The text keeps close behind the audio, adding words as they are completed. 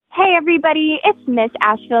Hi, everybody. It's Miss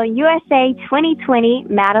Asheville USA 2020,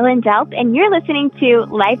 Madeline Delp, and you're listening to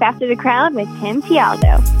Life After the Crown with Tim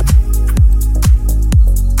Tialdo.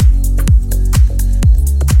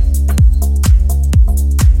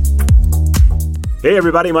 Hey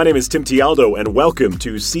everybody, my name is Tim Tialdo and welcome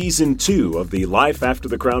to Season 2 of the Life After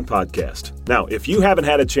the Crown podcast. Now, if you haven't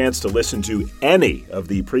had a chance to listen to any of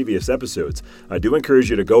the previous episodes, I do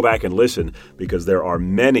encourage you to go back and listen because there are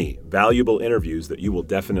many valuable interviews that you will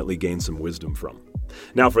definitely gain some wisdom from.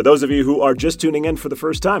 Now, for those of you who are just tuning in for the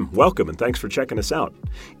first time, welcome and thanks for checking us out.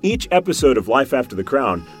 Each episode of Life After the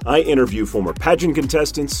Crown, I interview former pageant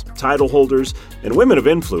contestants, title holders, and women of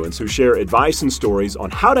influence who share advice and stories on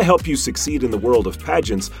how to help you succeed in the world of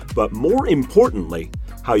pageants, but more importantly,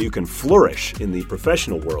 how you can flourish in the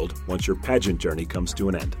professional world once your pageant journey comes to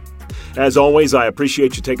an end. As always, I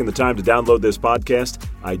appreciate you taking the time to download this podcast.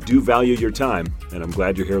 I do value your time, and I'm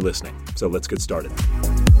glad you're here listening. So let's get started.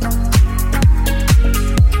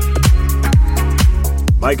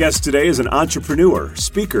 My guest today is an entrepreneur,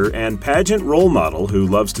 speaker, and pageant role model who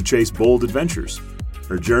loves to chase bold adventures.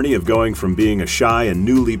 Her journey of going from being a shy and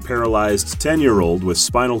newly paralyzed 10-year-old with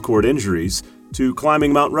spinal cord injuries to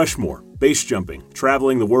climbing Mount Rushmore, base jumping,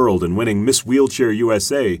 traveling the world, and winning Miss Wheelchair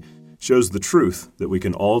USA shows the truth that we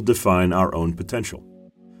can all define our own potential.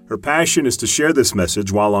 Her passion is to share this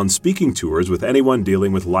message while on speaking tours with anyone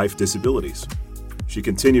dealing with life disabilities. She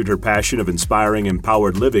continued her passion of inspiring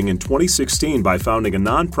empowered living in 2016 by founding a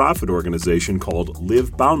nonprofit organization called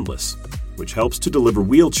Live Boundless, which helps to deliver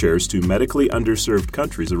wheelchairs to medically underserved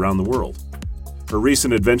countries around the world. Her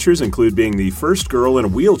recent adventures include being the first girl in a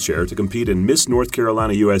wheelchair to compete in Miss North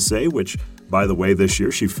Carolina USA, which, by the way, this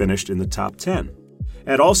year she finished in the top 10.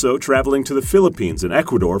 And also traveling to the Philippines and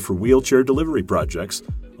Ecuador for wheelchair delivery projects,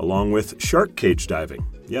 along with shark cage diving.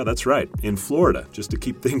 Yeah, that's right, in Florida, just to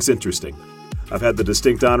keep things interesting. I've had the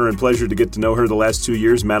distinct honor and pleasure to get to know her the last 2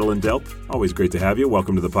 years, Madeline Delp. Always great to have you.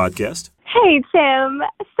 Welcome to the podcast. Hey, Tim.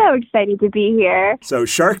 So excited to be here. So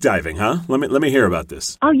shark diving, huh? Let me hear about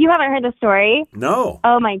this. Oh, you haven't heard the story? No.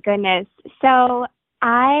 Oh, my goodness. So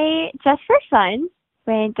I, just for fun,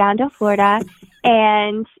 went down to Florida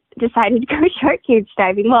and decided to go shark cage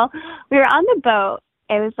diving. Well, we were on the boat.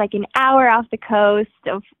 It was like an hour off the coast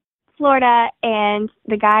of Florida, and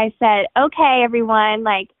the guy said, okay, everyone,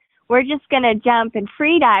 we're just going to jump and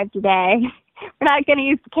free dive today. We're not going to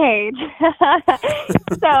use the cage.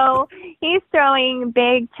 So he's throwing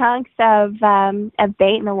big chunks of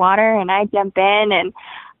bait in the water, and I jump in, and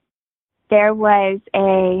there was a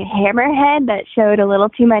hammerhead that showed a little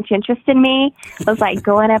too much interest in me. It was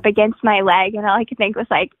going up against my leg, and all I could think was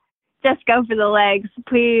just go for the legs,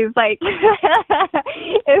 please.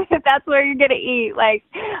 If that's where you're going to eat,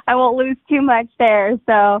 I won't lose too much there.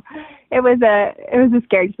 So it was a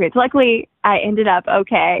scary experience. Luckily, I ended up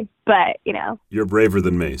okay, but, You're braver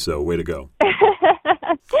than me, so way to go.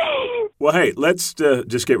 Well, hey, let's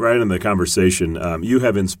just get right into the conversation. You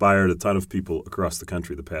have inspired a ton of people across the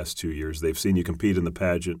country the past 2 years. They've seen you compete in the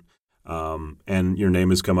pageant. And your name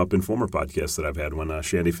has come up in former podcasts that I've had when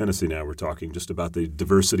Shandy Finnessy and I were talking just about the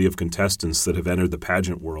diversity of contestants that have entered the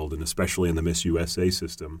pageant world, and especially in the Miss USA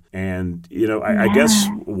system. And, I guess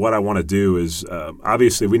what I want to do is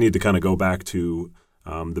obviously we need to kind of go back to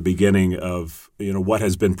the beginning of, what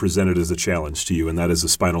has been presented as a challenge to you, and that is a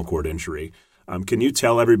spinal cord injury. Can you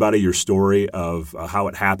tell everybody your story of how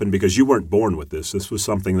it happened? Because you weren't born with this. This was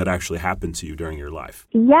something that actually happened to you during your life.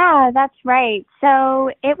 Yeah, that's right.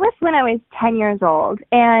 So it was when I was 10 years old,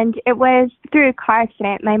 and it was through a car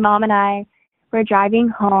accident. My mom and I were driving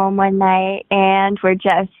home one night, and were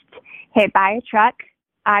just hit by a truck.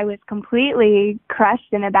 I was completely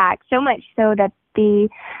crushed in the back, so much so that the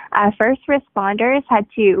first responders had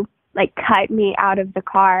to, cut me out of the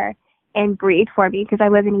car and breathe for me because I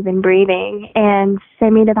wasn't even breathing, and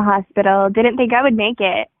sent me to the hospital. Didn't think I would make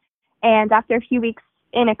it. And after a few weeks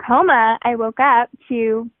in a coma, I woke up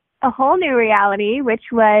to a whole new reality, which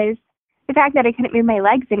was the fact that I couldn't move my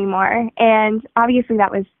legs anymore. And obviously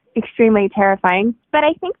that was extremely terrifying. But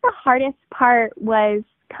I think the hardest part was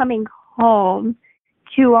coming home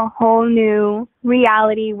to a whole new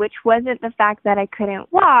reality, which wasn't the fact that I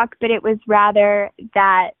couldn't walk, but it was rather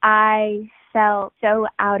that I felt so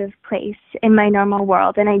out of place in my normal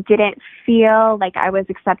world, and I didn't feel like I was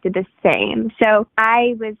accepted the same. So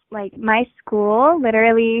I was my school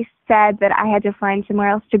literally said that I had to find somewhere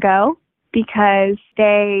else to go because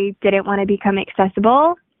they didn't want to become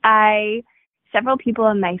accessible. Several people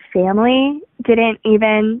in my family didn't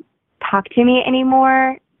even talk to me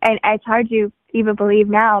anymore, and it's hard to even believe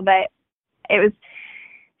now, but it was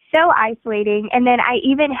so isolating. And then I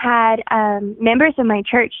even had members of my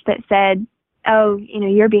church that said, oh,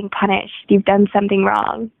 you're being punished. You've done something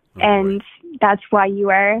wrong. Oh, and that's why you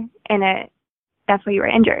were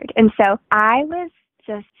injured. And so I was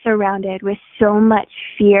just surrounded with so much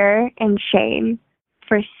fear and shame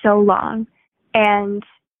for so long. And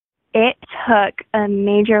it took a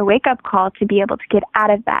major wake-up call to be able to get out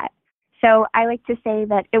of that. So I like to say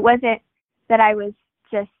that it wasn't that I was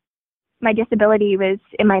just, my disability was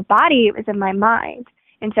in my body, it was in my mind.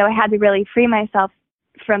 And so I had to really free myself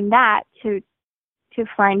from that to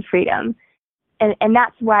find freedom. And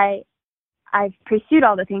that's why I've pursued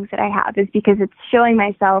all the things that I have, is because it's showing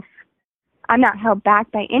myself I'm not held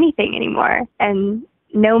back by anything anymore. And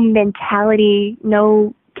no mentality,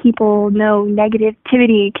 no people, no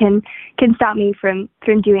negativity can stop me from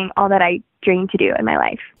doing all that I dream to do in my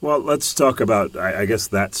life. Well, let's talk about, I guess,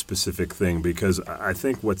 that specific thing, because I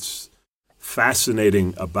think what's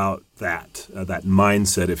fascinating about that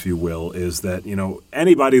mindset, if you will, is that,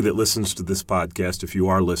 anybody that listens to this podcast, if you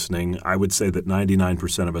are listening, I would say that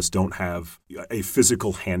 99% of us don't have a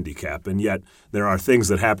physical handicap. And yet there are things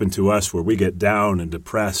that happen to us where we get down and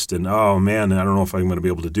depressed and, oh man, I don't know if I'm going to be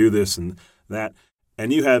able to do this and that.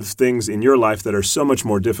 And you have things in your life that are so much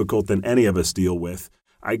more difficult than any of us deal with.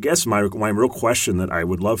 I guess my real question that I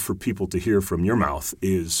would love for people to hear from your mouth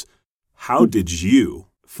is, how did you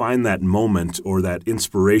find that moment or that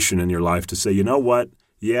inspiration in your life to say, you know what,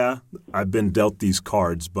 yeah, I've been dealt these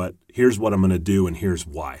cards, but here's what I'm going to do and here's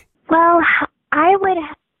why? Well, I would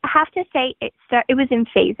have to say it was in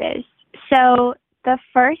phases. So the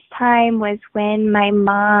first time was when my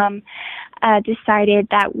mom decided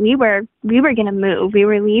that we were going to move. We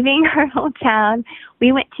were leaving our hometown.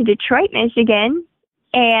 We went to Detroit, Michigan,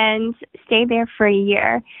 and stayed there for a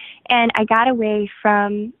year. And I got away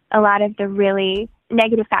from a lot of the really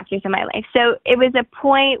negative factors in my life. So it was a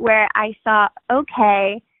point where I saw,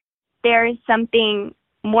 okay, there is something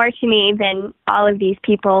more to me than all of these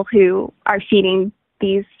people who are feeding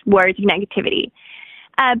these words of negativity.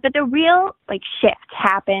 But the real shift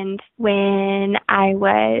happened when I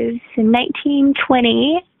was 19,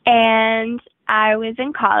 20, and I was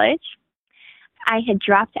in college. I had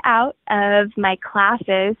dropped out of my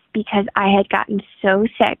classes because I had gotten so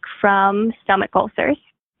sick from stomach ulcers.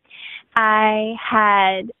 I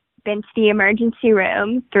had been to the emergency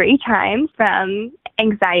room 3 times from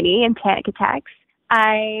anxiety and panic attacks.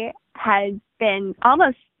 I had been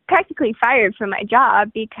almost practically fired from my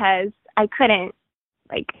job because I couldn't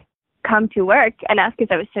come to work enough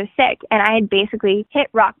because I was so sick, and I had basically hit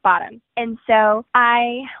rock bottom. And so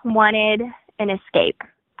I wanted an escape.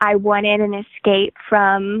 I wanted an escape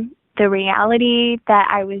from the reality that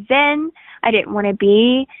I was in. I didn't want to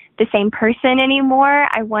be the same person anymore.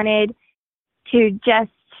 I wanted to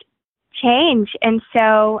just change. And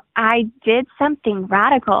so I did something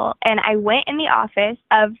radical, and I went in the office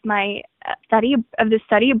of my study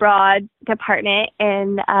abroad department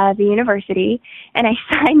in the university, and I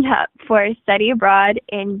signed up for a study abroad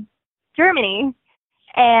in Germany.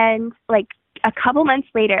 And a couple months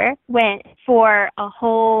later, went for a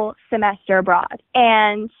whole semester abroad.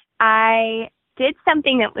 And I did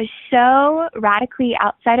something that was so radically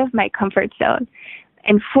outside of my comfort zone,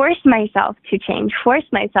 and forced myself to change,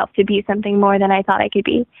 forced myself to be something more than I thought I could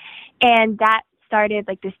be. And that started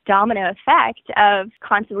this domino effect of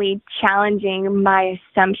constantly challenging my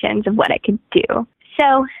assumptions of what I could do.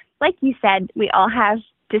 So, like you said, we all have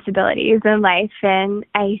disabilities in life, and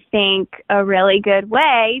I think a really good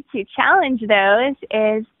way to challenge those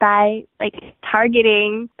is by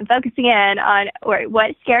targeting and focusing in on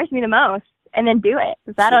what scares me the most, and then do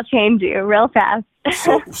it. That'll change you real fast.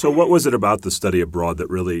 So what was it about the study abroad that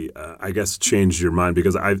really, I guess, changed your mind?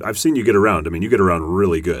 Because I've seen you get around. I mean, you get around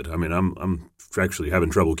really good. I mean, I'm actually having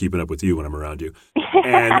trouble keeping up with you when I'm around you.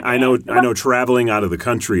 And I know traveling out of the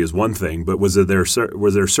country is one thing, but were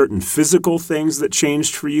there certain physical things that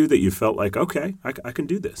changed for you that you felt like, okay, I can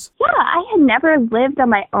do this? Yeah, I had never lived on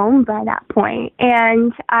my own by that point,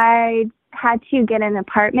 and I had to get an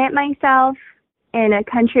apartment myself in a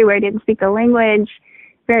country where I didn't speak the language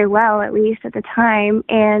very well, at least at the time.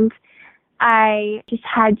 And I just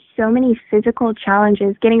had so many physical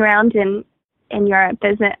challenges. Getting around in Europe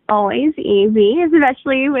isn't always easy,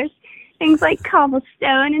 especially with things like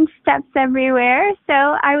cobblestone and steps everywhere. So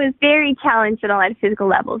I was very challenged at a lot of physical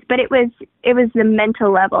levels. But it was the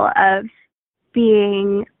mental level of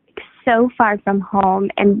being so far from home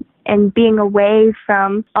and being away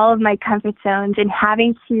from all of my comfort zones and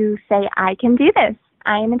having to say, I can do this.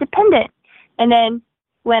 I am independent. And then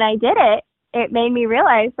when I did it, it made me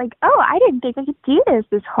realize, oh, I didn't think I could do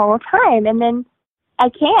this whole time. And then I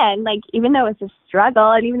can, like, even though it's a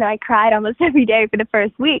struggle and even though I cried almost every day for the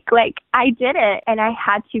first week, like, I did it. And I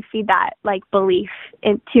had to feed that, like, belief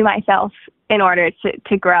to myself in order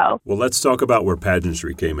to grow. Well, let's talk about where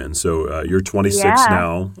pageantry came in. So you're 26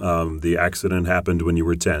 now. The accident happened when you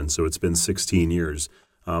were 10, so it's been 16 years.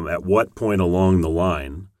 At what point along the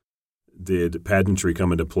line did pageantry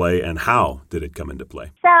come into play, and how did it come into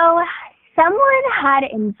play? So someone had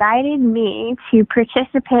invited me to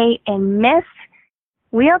participate in Miss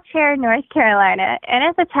Wheelchair North Carolina, and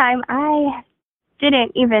at the time I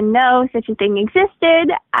didn't even know such a thing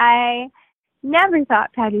existed. I never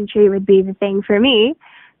thought pageantry would be the thing for me,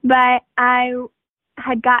 but I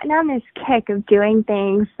had gotten on this kick of doing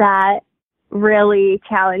things that really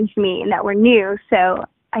challenged me and that were new. So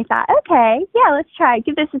I thought, okay, yeah, let's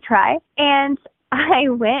give this a try. And I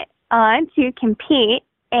went on to compete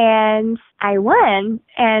and I won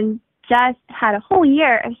and just had a whole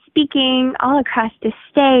year of speaking all across the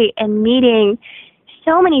state and meeting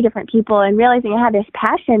so many different people and realizing I had this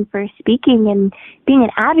passion for speaking and being an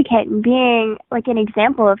advocate and being like an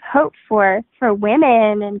example of hope for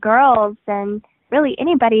women and girls and really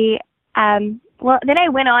anybody. Well, then I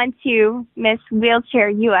went on to Miss Wheelchair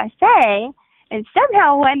USA and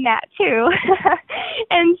somehow won that too.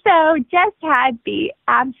 And so just had the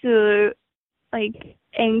absolute, like,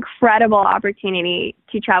 incredible opportunity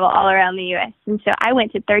to travel all around the U.S. And so I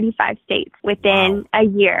went to 35 states within a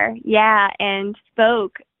year. Yeah. And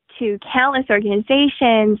spoke to countless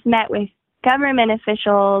organizations, met with government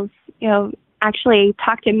officials, actually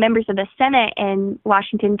talked to members of the Senate in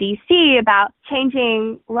Washington, D.C. about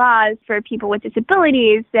changing laws for people with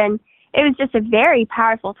disabilities. And it was just a very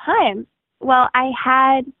powerful time. Well, I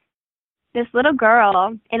had this little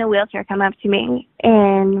girl in a wheelchair come up to me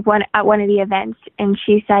at one of the events, and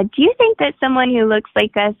she said, "Do you think that someone who looks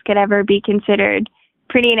like us could ever be considered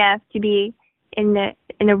pretty enough to be in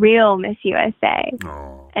the real Miss USA?"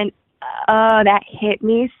 Oh. And that hit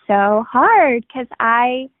me so hard because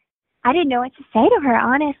I didn't know what to say to her,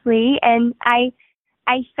 honestly, and I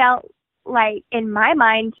felt like in my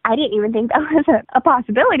mind I didn't even think that was a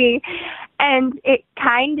possibility. And it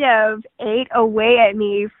kind of ate away at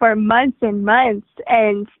me for months and months.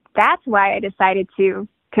 And that's why I decided to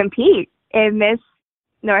compete in Miss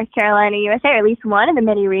North Carolina USA, or at least one of the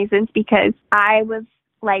many reasons, because I was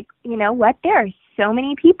like, you know what, there are so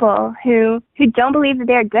many people who don't believe that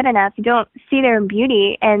they're good enough, who don't see their own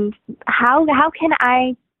beauty. And how can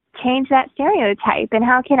I change that stereotype? And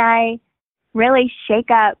how can I really shake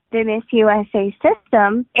up the Miss USA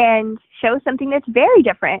system and show something that's very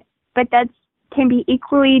different, but that can be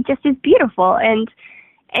equally just as beautiful. And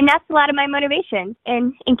that's a lot of my motivation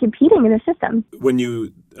in competing in the system. When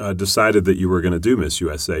you decided that you were going to do Miss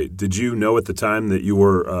USA, did you know at the time that you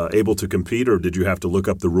were able to compete, or did you have to look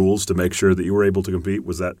up the rules to make sure that you were able to compete?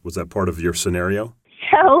 Was that part of your scenario?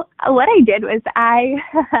 So what I did was I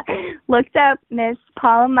looked up Miss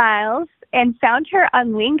Paula Miles and found her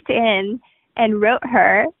on LinkedIn and wrote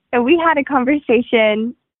her, and we had a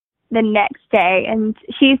conversation the next day. And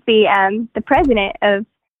she's the president of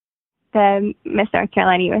the Miss North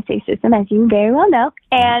Carolina USA system, as you very well know.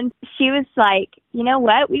 And she was like, "You know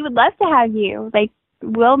what? We would love to have you. Like,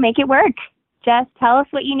 we'll make it work. Just tell us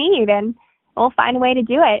what you need, and we'll find a way to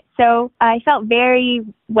do it." So I felt very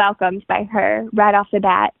welcomed by her right off the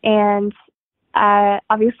bat, and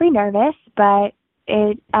obviously nervous, but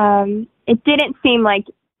it didn't seem like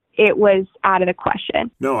it was out of the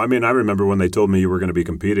question. No, I mean, I remember when they told me you were going to be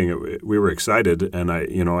competing, we were excited. And I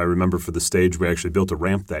remember for the stage, we actually built a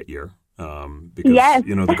ramp that year because, yes.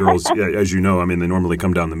 The girls, as you know, I mean, they normally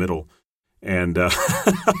come down the middle. And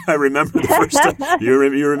I remember the first time, you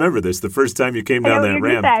remember this, the first time you came down that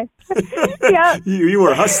ramp. Yep. you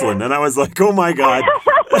were hustling, and I was like, oh, my God.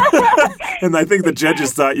 And I think the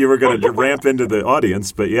judges thought you were going to ramp into the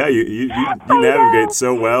audience. But, yeah, you navigate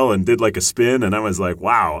so well and did like a spin, and I was like,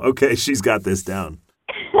 wow, okay, she's got this down.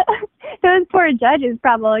 Those poor judges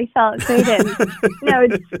probably felt they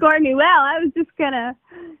didn't score me well. I was just going to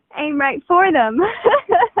aim right for them.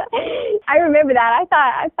 I remember that.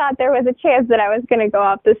 I thought there was a chance that I was going to go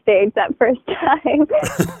off the stage that first time.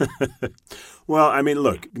 Well, I mean,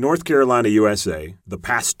 look, North Carolina USA, the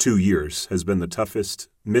past 2 years has been the toughest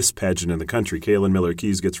Miss pageant in the country. Kaylin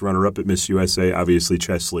Miller-Keys gets runner-up at Miss USA. Obviously,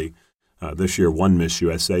 Chesley this year won Miss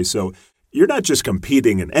USA. So you're not just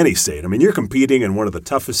competing in any state. I mean, you're competing in one of the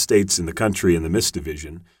toughest states in the country in the Miss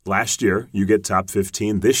division. Last year, you get top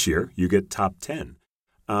 15. This year, you get top 10.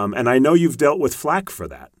 And I know you've dealt with flack for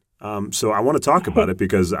that. So I want to talk about it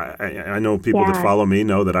because I know people that follow me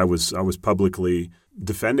know that I was publicly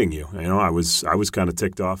defending you. You know, I was kind of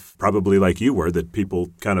ticked off, probably like you were, that people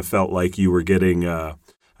kind of felt like you were getting,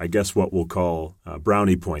 I guess what we'll call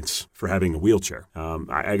brownie points for having a wheelchair.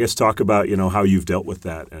 I guess talk about, you know, how you've dealt with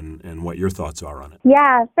that and what your thoughts are on it.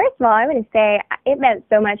 Yeah, first of all, I want to say it meant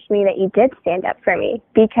so much to me that you did stand up for me,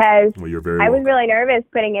 because Well, you're very I was welcome. really nervous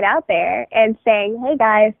putting it out there and saying, hey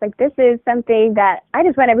guys, like, this is something that I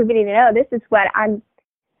just want everybody to know. This is what I'm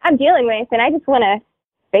dealing with, and I just want to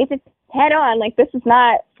face it head on. Like, this is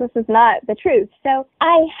not the truth. So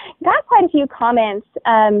I got quite a few comments,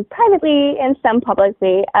 privately and some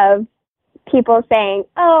publicly, of people saying,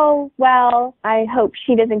 oh, well, I hope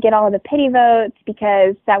she doesn't get all of the pity votes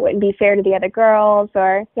because that wouldn't be fair to the other girls.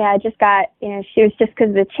 Or, yeah, she was just because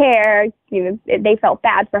of the chair, they felt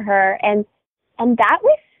bad for her. And that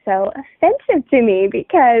was so offensive to me,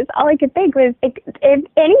 because all I could think was, if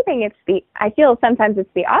anything, I feel sometimes it's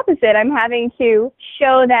the opposite. I'm having to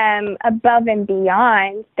show them above and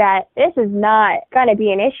beyond that this is not going to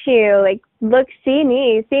be an issue. Like, look, see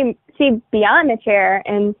me, see beyond the chair.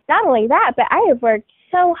 And not only that, but I have worked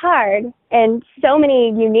so hard in so many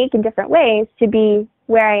unique and different ways to be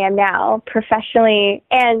where I am now, professionally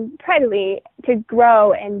and privately, to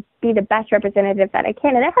grow and be the best representative that I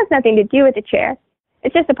can. And that has nothing to do with the chair.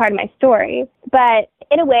 It's just a part of my story. But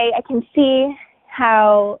in a way, I can see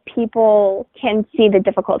how people can see the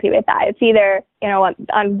difficulty with that. It's either,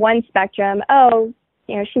 on one spectrum,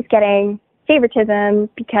 she's getting favoritism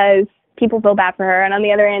because people feel bad for her. And on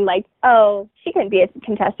the other end, like, oh, she couldn't be a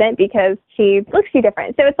contestant because she looks too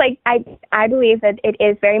different. So it's like, I believe that it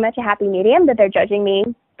is very much a happy medium, that they're judging me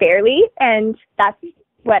fairly. And that's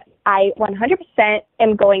what I 100%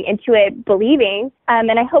 am going into it believing.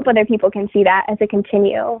 And I hope other people can see that as a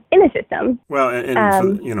continue in the system. Well,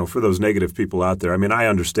 and for those negative people out there, I mean, I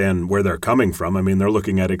understand where they're coming from. I mean, they're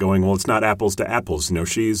looking at it going, well, it's not apples to apples. You know,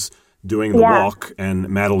 she's doing the walk and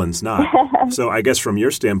Madeline's not. So I guess from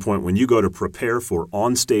your standpoint, when you go to prepare for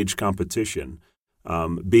on-stage competition,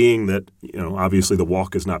 being that, obviously the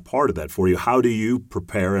walk is not part of that for you, how do you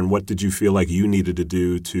prepare, and what did you feel like you needed to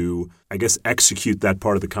do to, I guess, execute that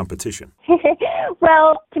part of the competition?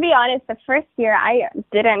 Well, to be honest, the first year I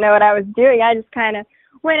didn't know what I was doing. I just kind of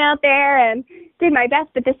went out there and did my best.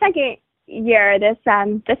 But the second year, just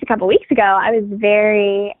a couple weeks ago, I was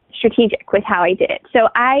very strategic with how I did it. So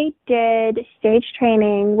I did stage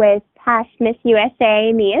training with past Miss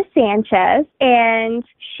USA, Mia Sanchez, and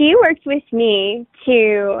she worked with me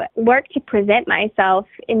to work to present myself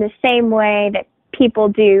in the same way that people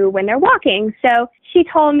do when they're walking. So she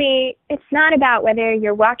told me it's not about whether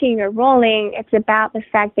you're walking or rolling, it's about the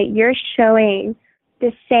fact that you're showing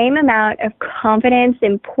the same amount of confidence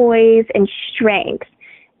and poise and strength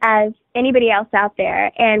as anybody else out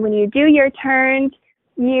there. And when you do your turns,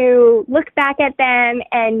 you look back at them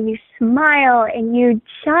and you smile and you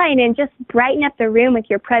shine and just brighten up the room with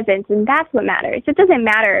your presence. And that's what matters. It doesn't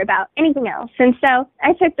matter about anything else. And so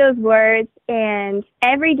I took those words, and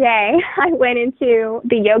every day I went into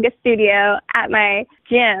the yoga studio at my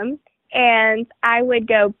gym, and I would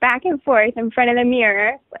go back and forth in front of the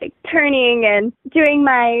mirror, like turning and doing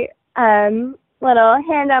my little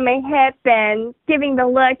hand on my hip and giving the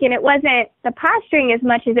look. And it wasn't the posturing as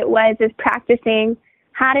much as it was as practicing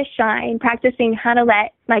how to shine, practicing how to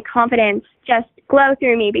let my confidence just glow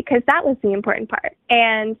through me, because that was the important part.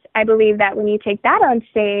 And I believe that when you take that on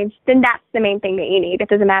stage, then that's the main thing that you need. It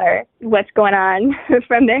doesn't matter what's going on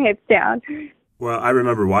from the hips down. Well, I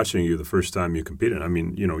remember watching you the first time you competed. I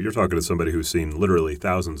mean, you're talking to somebody who's seen literally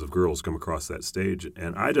thousands of girls come across that stage.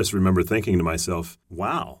 And I just remember thinking to myself,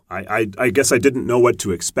 wow, I guess I didn't know what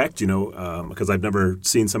to expect, because I've never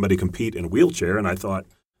seen somebody compete in a wheelchair. And I thought,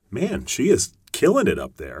 man, she is killing it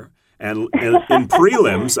up there. And in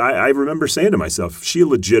prelims, I remember saying to myself, she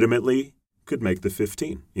legitimately could make the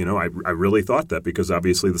 15. I really thought that, because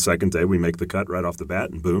obviously the second day we make the cut right off the bat,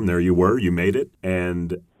 and boom, there you were, you made it.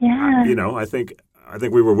 And, I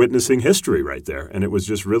think we were witnessing history right there. And it was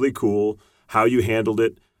just really cool how you handled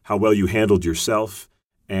it, how well you handled yourself,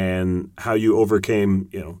 and how you overcame,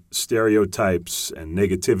 stereotypes and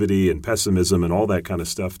negativity and pessimism and all that kind of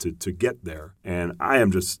stuff to get there. And I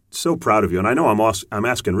am just so proud of you. And I know I'm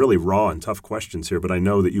asking really raw and tough questions here, but I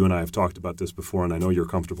know that you and I have talked about this before, and I know you're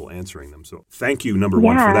comfortable answering them. So thank you, number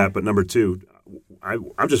one, for that. But number two,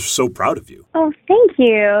 I'm just so proud of you. Oh, thank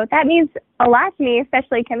you. That means a lot to me,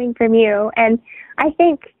 especially coming from you. And I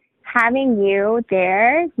think having you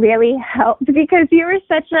there really helped, because you were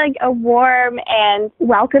such a warm and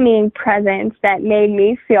welcoming presence that made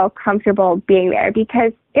me feel comfortable being there,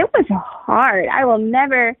 because it was hard. I will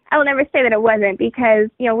never say that it wasn't, because,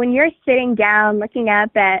 when you're sitting down looking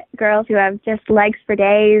up at girls who have just legs for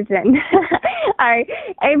days, and are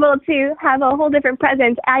able to have a whole different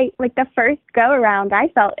presence. The first go around, I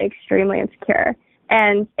felt extremely insecure,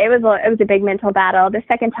 and it was a big mental battle. The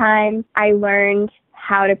second time, I learned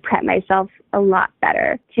how to prep myself a lot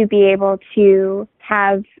better to be able to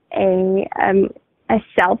have a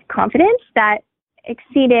self-confidence that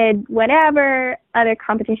exceeded whatever other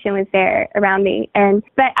competition was there around me.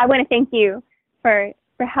 But I want to thank you for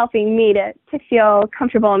helping me to feel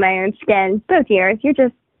comfortable in my own skin both years.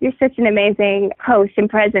 You're such an amazing host and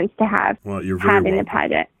presence to have in the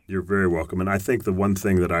pageant. You're very welcome. And I think the one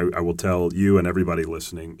thing that I will tell you and everybody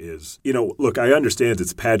listening is, look, I understand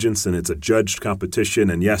it's pageants and it's a judged competition.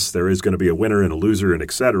 And yes, there is going to be a winner and a loser and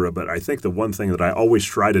et cetera. But I think the one thing that I always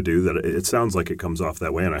try to do, that it sounds like it comes off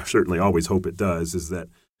that way, and I certainly always hope it does, is that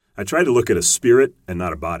I try to look at a spirit and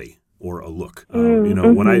not a body or a look.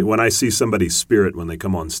 When I see somebody's spirit when they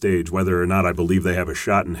come on stage, whether or not I believe they have a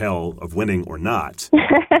shot in hell of winning or not,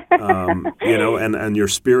 and your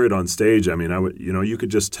spirit on stage, I mean, you could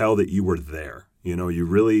just tell that you were there. You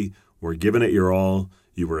really were giving it your all.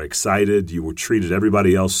 You were excited. You were treated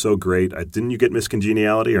everybody else so great. Didn't you get Miss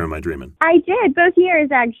Congeniality, or am I dreaming? I did, both years,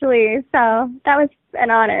 actually. So that was an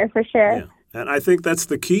honor for sure. Yeah. And I think that's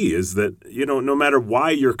the key, is that, no matter why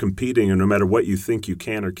you're competing or no matter what you think you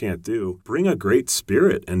can or can't do, bring a great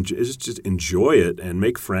spirit and just enjoy it and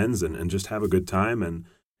make friends and just have a good time. And,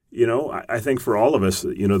 I think for all of us,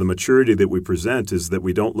 the maturity that we present is that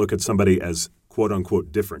we don't look at somebody as quote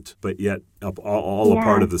unquote different, but yet all a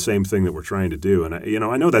part of the same thing that we're trying to do. And,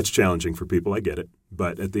 I know that's challenging for people. I get it.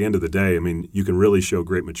 But at the end of the day, I mean, you can really show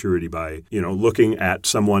great maturity by, looking at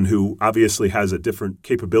someone who obviously has a different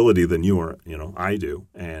capability than I do,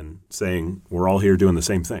 and saying we're all here doing the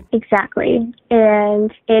same thing. Exactly.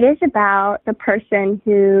 And it is about the person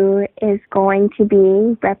who is going to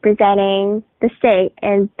be representing the state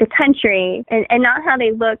and the country, and not how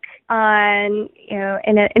they look on,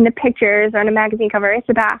 in the pictures or on a magazine cover. It's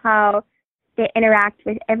about how they interact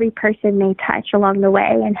with every person they touch along the way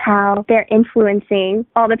and how they're influencing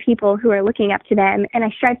all the people who are looking up to them. And I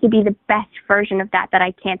strive to be the best version of that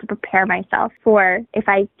I can, to prepare myself for if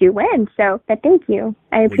I do win. So, but thank you.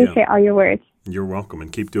 I appreciate all your words. You're welcome,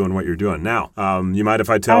 and keep doing what you're doing. Now, you mind if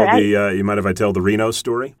I tell the Reno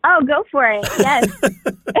story? Oh, go for it. Yes.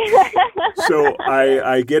 So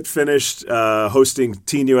I get finished hosting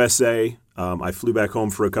Teen USA. I flew back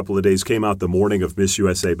home for a couple of days, came out the morning of Miss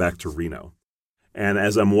USA back to Reno. And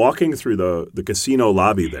as I'm walking through the casino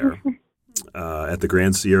lobby there at the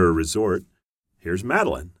Grand Sierra Resort, here's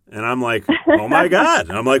Madeline. And I'm like, oh, my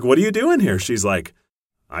God. I'm like, what are you doing here? She's like,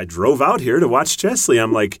 I drove out here to watch Chesley.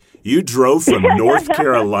 I'm like, you drove from North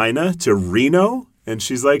Carolina to Reno? And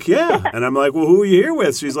she's like, yeah. And I'm like, well, who are you here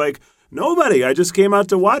with? She's like, nobody. I just came out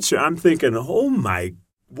to watch her. I'm thinking, oh, my,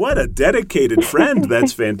 what a dedicated friend.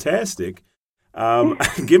 That's fantastic.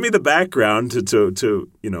 Give me the background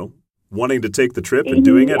to wanting to take the trip and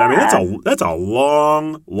doing it. I mean, that's a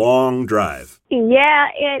long, long drive. Yeah,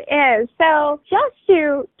 it is. So just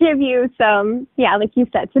to give you some, like you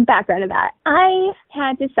said, some background of that, I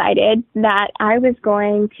had decided that I was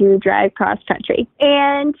going to drive cross country.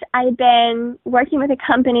 And I'd been working with a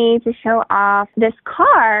company to show off this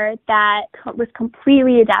car that was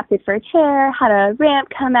completely adapted for a chair, had a ramp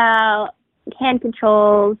come out, hand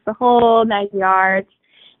controls, the whole 9 yards.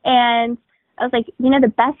 And I was like,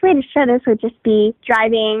 the best way to show this would just be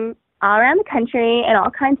driving all around the country in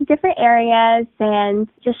all kinds of different areas and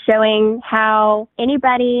just showing how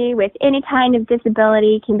anybody with any kind of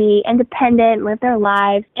disability can be independent, live their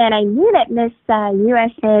lives. And I knew that Miss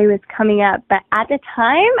USA was coming up, but at the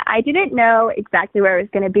time, I didn't know exactly where it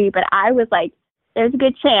was going to be, but I was like, there's a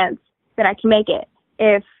good chance that I can make it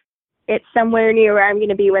if it's somewhere near where I'm going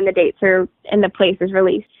to be when the dates are and the place is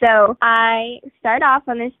released. So I started off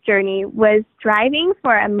on this journey, was driving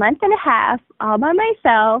for a month and a half all by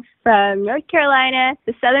myself from North Carolina,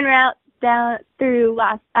 the southern route down through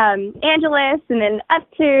Los Angeles, and then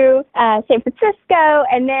up to San Francisco.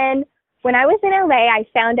 And then when I was in LA, I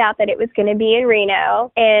found out that it was going to be in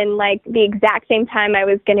Reno, and like the exact same time I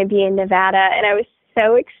was going to be in Nevada. And I was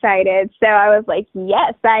so excited. So I was like,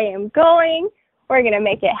 yes, I am going. We're going to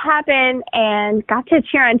make it happen, and got to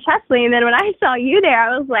cheer on Chesley. And then when I saw you there,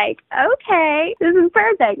 I was like, okay, this is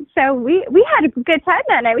perfect. So we had a good time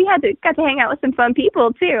that night. Got to hang out with some fun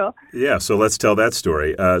people, too. Yeah, so let's tell that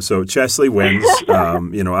story. So Chesley wins.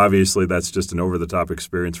 Obviously that's just an over-the-top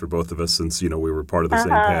experience for both of us since, we were part of the same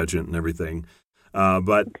pageant and everything.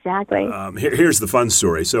 But exactly. Here's the fun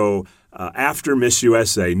story. So after Miss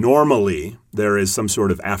USA, normally there is some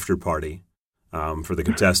sort of after party. For the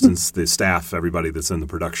contestants, the staff, everybody that's in the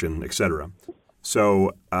production, etc.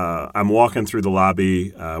 So I'm walking through the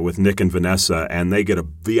lobby with Nick and Vanessa, and they get a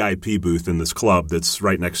VIP booth in this club that's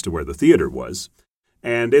right next to where the theater was.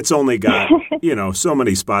 And it's only got, so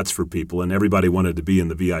many spots for people, and everybody wanted to be in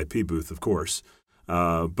the VIP booth, of course.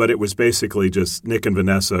 But it was basically just Nick and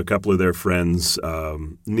Vanessa, a couple of their friends,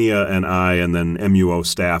 Nia and I, and then MUO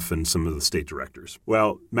staff and some of the state directors.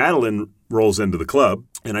 Well, Madeline rolls into the club,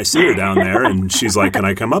 and I see her down there, and she's like, can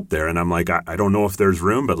I come up there? And I'm like, I don't know if there's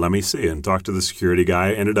room, but let me see. And talk to the security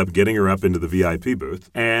guy, ended up getting her up into the VIP booth.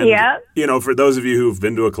 And, for those of you who've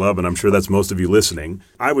been to a club, and I'm sure that's most of you listening,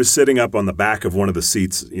 I was sitting up on the back of one of the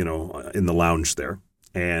seats, in the lounge there.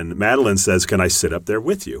 And Madeline says, can I sit up there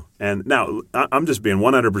with you? And now I'm just being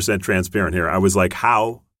 100% transparent here. I was like,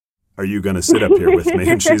 how are you going to sit up here with me?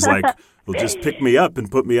 And she's like, well, just pick me up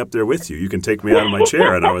and put me up there with you. You can take me out of my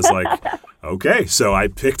chair. And I was like, okay. So I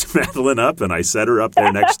picked Madeline up and I set her up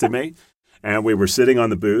there next to me. And we were sitting on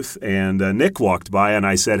the booth, and Nick walked by, and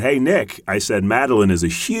I said, hey, Nick, I said, Madeline is a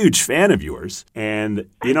huge fan of yours. And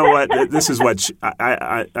you know what? This is what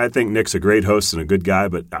I think Nick's a great host and a good guy,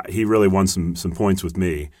 but he really won some points with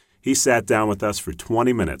me. He sat down with us for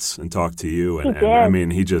 20 minutes and talked to you. And I mean,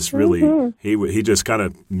 he just really, he just kind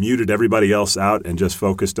of muted everybody else out and just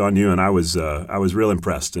focused on you. And I was real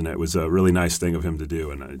impressed, and it was a really nice thing of him to do.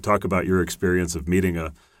 And talk about your experience of meeting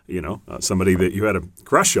somebody that you had a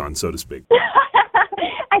crush on, so to speak.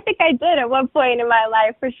 I think I did at one point in my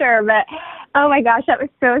life for sure, but oh my gosh, that was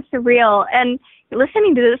so surreal. And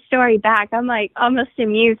listening to this story back, I'm like almost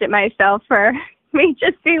amused at myself for me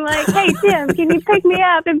just being like, hey, Tim, can you pick me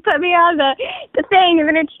up and put me on the thing and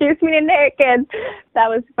then introduce me to Nick? And that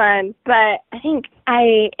was fun. But I think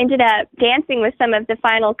I ended up dancing with some of the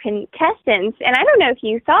final contestants. And I don't know if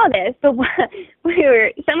you saw this, but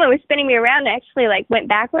someone was spinning me around and I actually went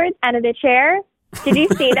backwards out of the chair. Did you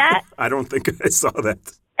see that? I don't think I saw that.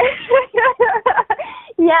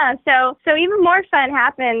 Yeah, so even more fun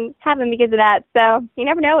happened because of that. So you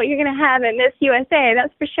never know what you're going to have in Miss USA,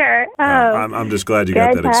 that's for sure. I'm just glad you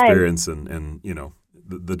got that experience, and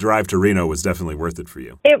the drive to Reno was definitely worth it for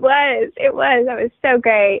you. It was. That was so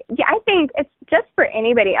great. Yeah, I think it's just for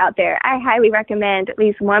anybody out there. I highly recommend at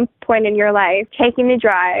least one point in your life taking the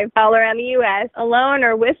drive all around the U.S. alone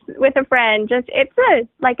or with a friend. It's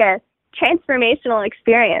a transformational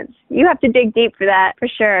experience. You have to dig deep for that, for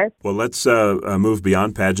sure. Well, let's move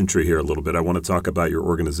beyond pageantry here a little bit. I want to talk about your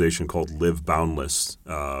organization called Live Boundless.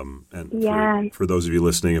 For those of you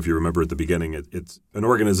listening, if you remember at the beginning, it's an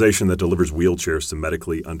organization that delivers wheelchairs to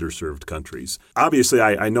medically underserved countries. Obviously,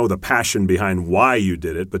 I know the passion behind why you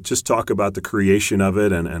did it, but just talk about the creation of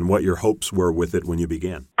it and what your hopes were with it when you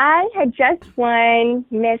began. I had just won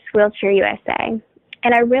Miss Wheelchair USA,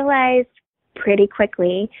 and I realized pretty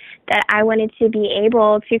quickly that I wanted to be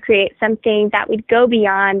able to create something that would go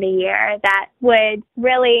beyond the year, that would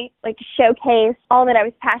really showcase all that I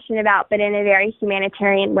was passionate about, but in a very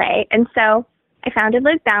humanitarian way. And so I founded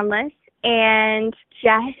Live Boundless and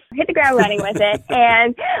just hit the ground running with it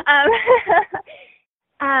and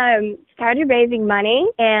started raising money,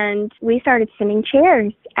 and we started sending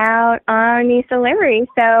chairs out on these deliveries.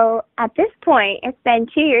 So at this point, it's been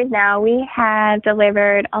 2 years now, we have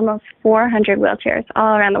delivered almost 400 wheelchairs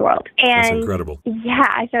all around the world. And that's incredible.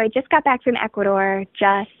 Yeah, so I just got back from Ecuador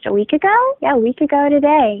just a week ago. Yeah, a week ago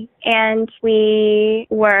today. And we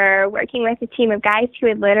were working with a team of guys who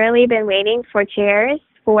had literally been waiting for chairs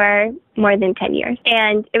for more than 10 years.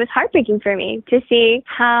 And it was heartbreaking for me to see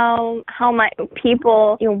how much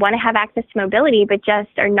people want to have access to mobility, but just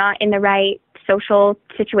are not in the right social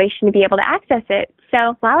situation to be able to access it.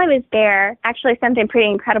 So while I was there, actually something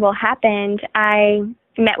pretty incredible happened. I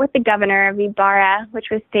met with the governor of Ibarra, which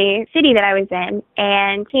was the city that I was in,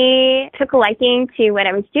 and he took a liking to what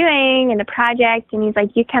I was doing and the project, and he's like,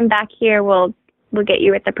 you come back here, we'll get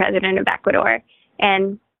you with the president of Ecuador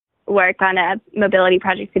and work on a mobility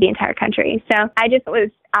project for the entire country. So I just was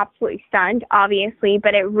absolutely stunned, obviously,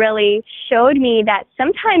 but it really showed me that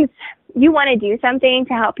sometimes you want to do something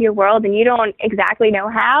to help your world and you don't exactly know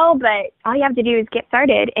how, but all you have to do is get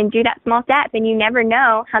started and do that small step, and you never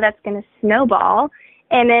know how that's going to snowball.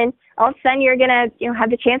 And then all of a sudden you're going to have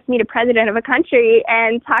the chance to meet a president of a country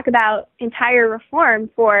and talk about entire reform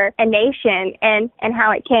for a nation and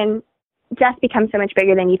how it can just become so much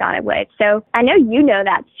bigger than you thought it would. So I know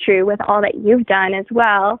that's true with all that you've done as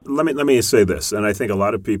well. Let me say this, and I think a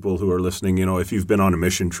lot of people who are listening, if you've been on a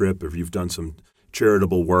mission trip, if you've done some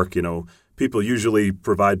charitable work, people usually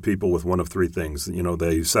provide people with one of three things.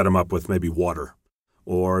 They set them up with maybe water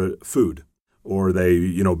or food, or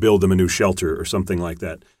they, build them a new shelter or something like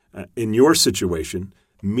that. In your situation,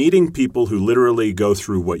 Meeting people who literally go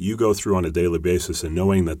through what you go through on a daily basis and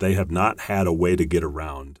knowing that they have not had a way to get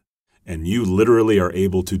around, and you literally are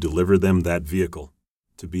able to deliver them that vehicle,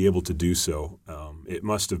 to be able to do so, it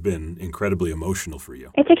must have been incredibly emotional for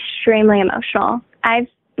you. It's extremely emotional. I've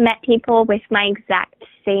met people with my exact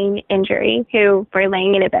same injury who were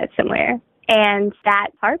laying in a bed somewhere. And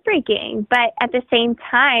that's heartbreaking. But at the same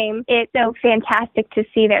time, it's so fantastic to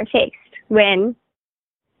see their face when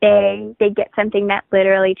they get something that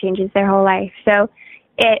literally changes their whole life. So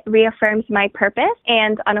it reaffirms my purpose.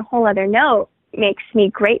 And on a whole other note, makes me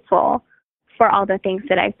grateful for all the things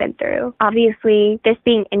that I've been through. Obviously, this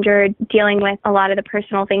being injured, dealing with a lot of the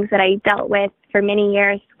personal things that I dealt with for many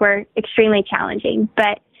years were extremely challenging.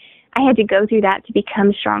 But I had to go through that to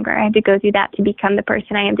become stronger. I had to go through that to become the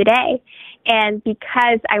person I am today. And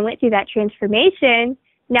because I went through that transformation,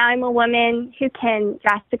 now I'm a woman who can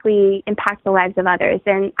drastically impact the lives of others,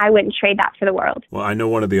 and I wouldn't trade that for the world. Well, I know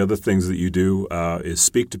one of the other things that you do is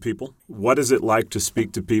speak to people. What is it like to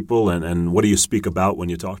speak to people, and what do you speak about when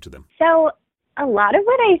you talk to them? So a lot of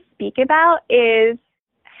what I speak about is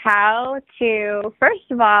how to, first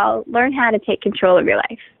of all, learn how to take control of your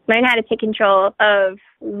life. Learn how to take control of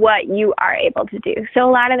what you are able to do. So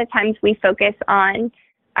a lot of the times we focus on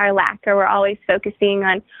our lack, or we're always focusing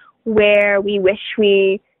on where we wish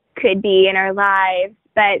we could be in our lives.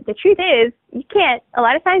 But the truth is, a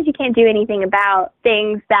lot of times you can't do anything about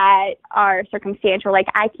things that are circumstantial. Like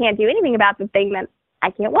I can't do anything about the thing that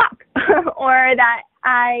I can't walk or that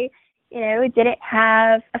I didn't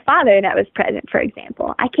have a father that was present, for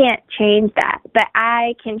example. I can't change that, but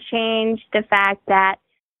I can change the fact that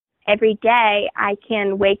every day I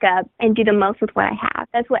can wake up and do the most with what I have.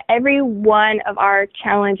 That's what every one of our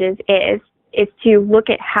challenges is to look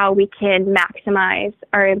at how we can maximize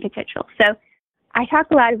our own potential. So I talk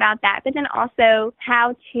a lot about that, but then also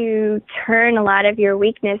how to turn a lot of your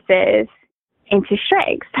weaknesses into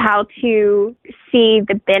strengths, how to see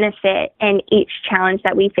the benefit in each challenge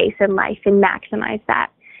that we face in life and maximize that.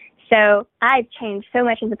 So I've changed so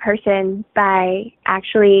much as a person by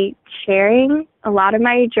actually sharing a lot of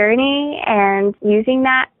my journey and using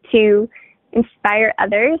that to inspire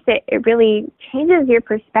others. It really changes your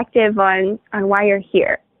perspective on why you're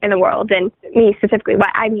here in the world, and me specifically, why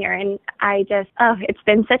I'm here. And it's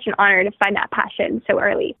been such an honor to find that passion so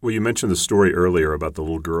early. Well, you mentioned the story earlier about the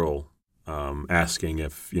little girl asking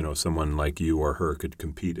if, someone like you or her could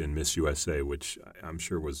compete in Miss USA, which I'm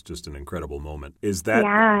sure was just an incredible moment. Is that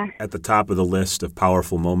at the top of the list of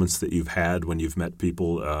powerful moments that you've had when you've met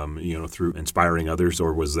people, through inspiring others,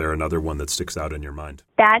 or was there another one that sticks out in your mind?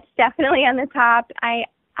 That's definitely on the top. I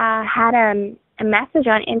had a message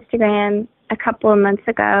on Instagram a couple of months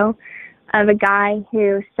ago of a guy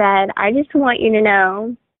who said, "I just want you to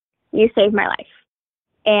know you saved my life.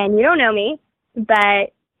 And you don't know me,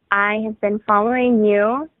 but I have been following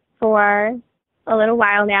you for a little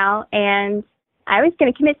while now, and I was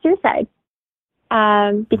going to commit suicide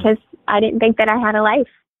because I didn't think that I had a life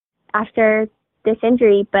after this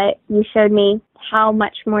injury, but you showed me how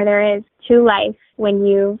much more there is to life when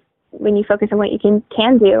you focus on what you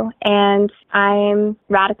can do. And I'm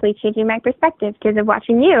radically changing my perspective because of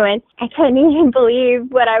watching you. And I couldn't even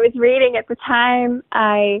believe what I was reading at the time.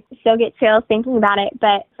 I still get chills thinking about it,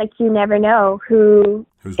 but you never know who's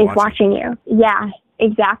watching you. Yeah,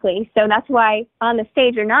 exactly. So that's why on the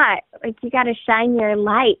stage or not, you got to shine your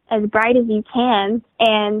light as bright as you can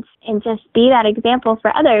and just be that example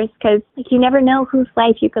for others, because you never know whose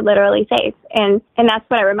life you could literally save. And that's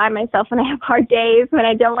what I remind myself when I have hard days, when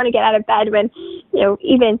I don't want to get out of bed, when,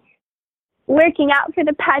 even working out for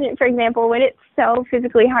the pageant, for example, when it's so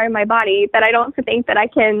physically hard on my body that I don't think that I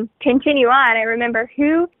can continue on. I remember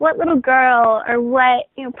what little girl or what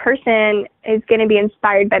person is going to be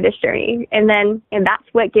inspired by this journey. And that's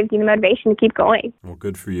what gives you the motivation to keep going. Well,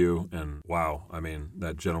 good for you. And wow,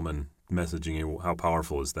 that gentleman messaging you, how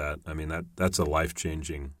powerful is that? That's a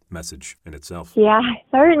life-changing message in itself. Yeah, it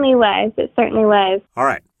certainly was. It certainly was. All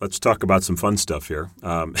right, let's talk about some fun stuff here.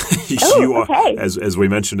 Okay. As we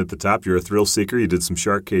mentioned at the top, you're a thrill seeker. You did some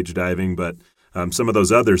shark cage diving, but some of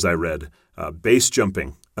those others I read, base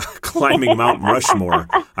jumping, climbing Mount Rushmore.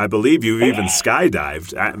 I believe you've even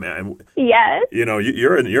skydived. Yes.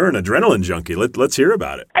 You're an adrenaline junkie. Let's hear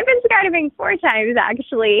about it. I've been skydiving 4 times,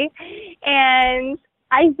 actually, and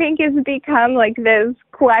I think it's become this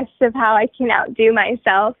quest of how I can outdo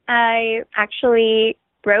myself. I actually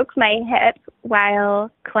broke my hip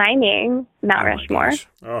while climbing Mount Rushmore.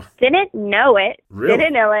 Oh. Didn't know it. Really?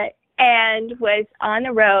 Didn't know it. And was on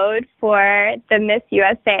the road for the Miss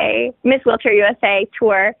Wheelchair USA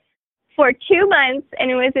tour for 2 months,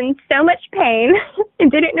 and was in so much pain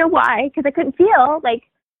and didn't know why, because I couldn't feel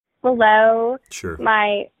below Sure.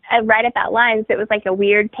 my, right at that line. So it was like a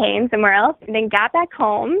weird pain somewhere else. And then got back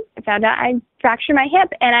home and found out I fractured my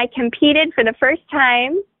hip. And I competed for the first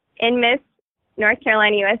time in Miss North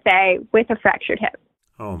Carolina, USA with a fractured hip.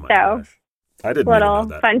 Oh, my gosh. I didn't even know Little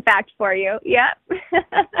that. fun fact for you. Yep.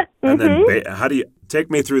 And then how do you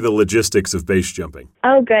take me through the logistics of base jumping?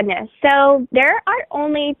 Oh, goodness. So there are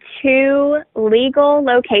only 2 legal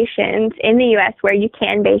locations in the U.S. where you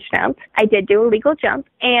can base jump. I did do a legal jump,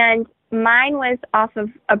 and mine was off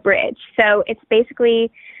of a bridge. So it's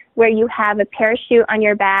basically where you have a parachute on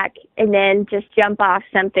your back and then just jump off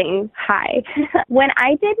something high. When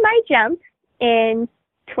I did my jump in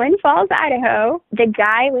Twin Falls, Idaho, the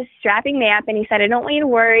guy was strapping me up and he said, I don't want you to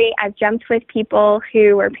worry. I've jumped with people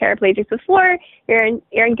who were paraplegics before. You're in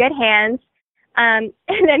good hands. And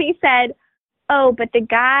then he said, oh, but the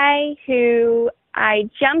guy who I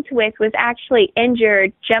jumped with was actually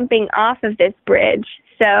injured jumping off of this bridge.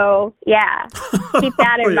 So, yeah, keep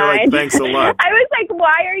that in mind. Thanks a lot. I was like,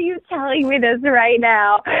 why are you telling me this right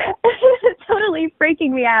now? It's totally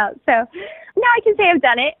freaking me out. So now I can say I've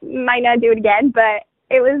done it. Might not do it again, but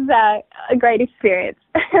it was a great experience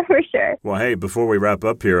for sure. Well, hey, before we wrap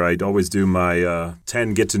up here, I'd always do my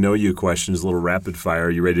 10 get-to-know-you questions, a little rapid fire.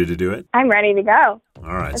 Are you ready to do it? I'm ready to go.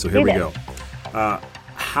 All right, Let's so here we do go.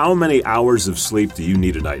 How many hours of sleep do you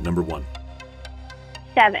need a night, number 1?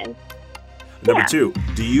 7. Number 2,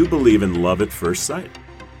 do you believe in love at first sight?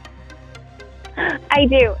 I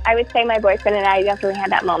do. I would say my boyfriend and I definitely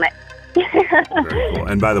had that moment. Very cool.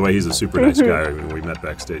 And by the way, he's a super nice guy. We met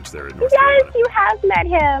backstage there in North Carolina. Yes, you have met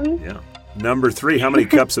him. Yeah. Number 3, how many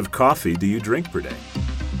cups of coffee do you drink per day?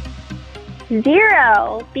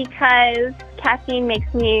 0, because caffeine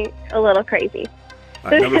makes me a little crazy.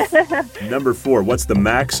 All right, number 4, what's the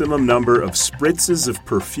maximum number of spritzes of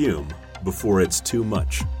perfume before it's too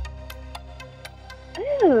much?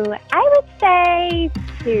 Ooh, I would say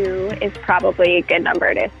 2 is probably a good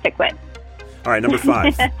number to stick with. All right, number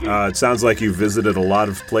 5. It sounds like you've visited a lot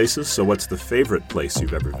of places, so what's the favorite place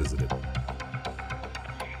you've ever visited?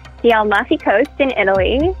 The Amalfi Coast in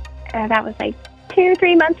Italy. That was like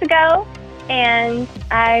 2-3 months ago. And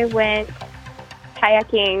I went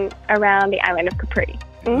kayaking around the island of Capri.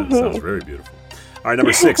 That sounds very beautiful. All right,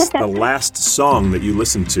 number 6, the last song that you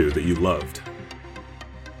listened to that you loved.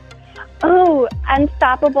 Oh,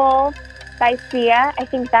 Unstoppable by Sia. I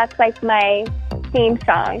think that's like my theme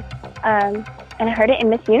song. And I heard it in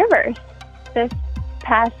Miss Universe this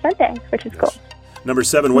past Sunday, which is cool. Number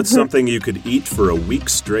 7, what's something you could eat for a week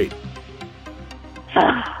straight?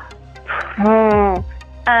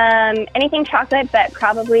 Anything chocolate, but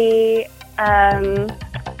probably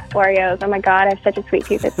Oreos. Oh my God, I have such a sweet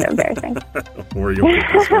tooth. It's so embarrassing. Oreo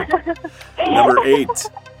cookies. Number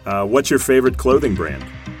 8, what's your favorite clothing brand?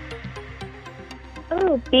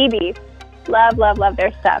 Oh, BB. Love, love, love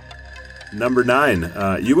their stuff. Number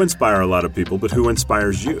 9, you inspire a lot of people, but who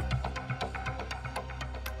inspires you?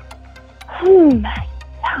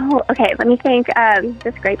 Oh, okay, let me think.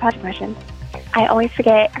 This great question. I always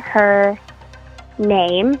forget her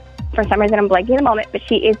name. For some reason, I'm blanking at the moment, but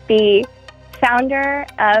she is the founder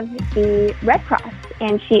of the Red Cross,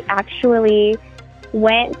 and she actually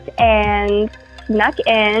went and snuck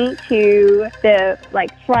into the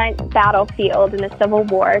front battlefield in the Civil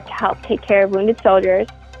War to help take care of wounded soldiers.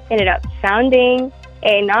 Ended up founding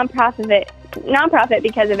a nonprofit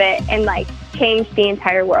because of it, and changed the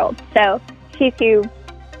entire world. So she's who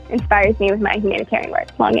inspires me with my humanitarian work.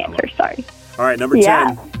 Long answer, sorry. All right, number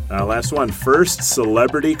 10, last one. First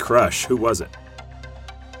celebrity crush. Who was it?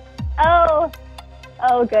 Oh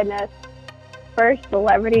goodness. First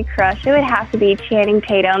celebrity crush. It would have to be Channing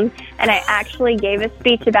Tatum, and I actually gave a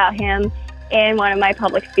speech about him in one of my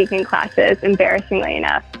public speaking classes, embarrassingly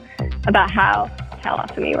enough, about how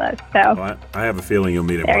awesome he was. So I have a feeling you'll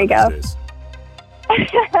meet him there one you of go. these days.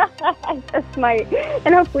 I just might,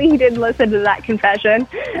 and hopefully he didn't listen to that confession.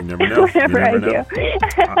 You never know. Whatever you never I know.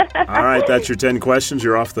 do. All right, that's your 10 questions.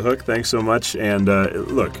 You're off the hook. Thanks so much. And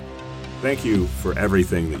look, thank you for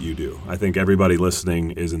everything that you do. I think everybody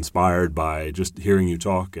listening is inspired by just hearing you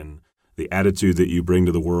talk and the attitude that you bring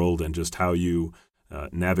to the world, and just how you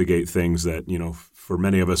navigate things that, for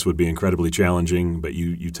many of us would be incredibly challenging, but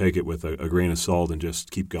you take it with a grain of salt and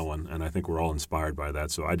just keep going. And I think we're all inspired by that.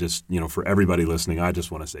 So I just, for everybody listening, I just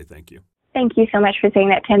want to say thank you. Thank you so much for saying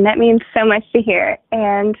that, Tim. That means so much to hear.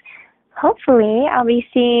 And hopefully I'll be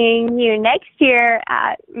seeing you next year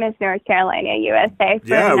at Miss North Carolina, USA.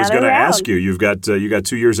 Yeah, I was going to ask you. You've got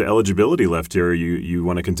 2 years of eligibility left here. You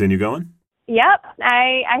want to continue going? Yep.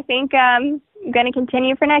 I think I'm going to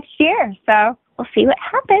continue for next year. So we'll see what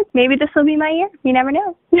happens. Maybe this will be my year. You never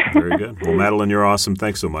know. Very good. Well, Madeline, you're awesome.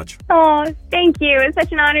 Thanks so much. Oh, thank you. It's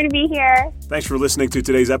such an honor to be here. Thanks for listening to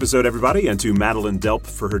today's episode, everybody, and to Madeline Delp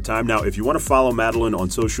for her time. Now, if you want to follow Madeline on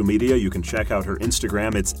social media, you can check out her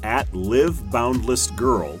Instagram. It's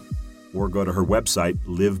 @LiveBoundlessGirl, or go to her website,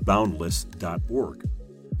 liveboundless.org.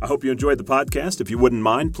 I hope you enjoyed the podcast. If you wouldn't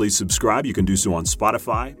mind, please subscribe. You can do so on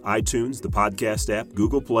Spotify, iTunes, the podcast app,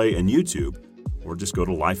 Google Play, and YouTube, or just go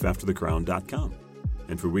to lifeafterthecrown.com.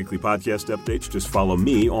 And for weekly podcast updates, just follow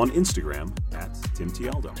me on Instagram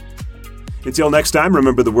 @TimTialdo. Until next time,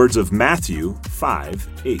 remember the words of Matthew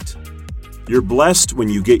 5:8. You're blessed when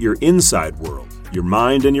you get your inside world, your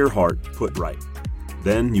mind and your heart put right.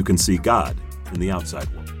 Then you can see God in the outside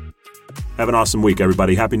world. Have an awesome week,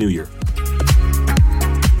 everybody. Happy New Year.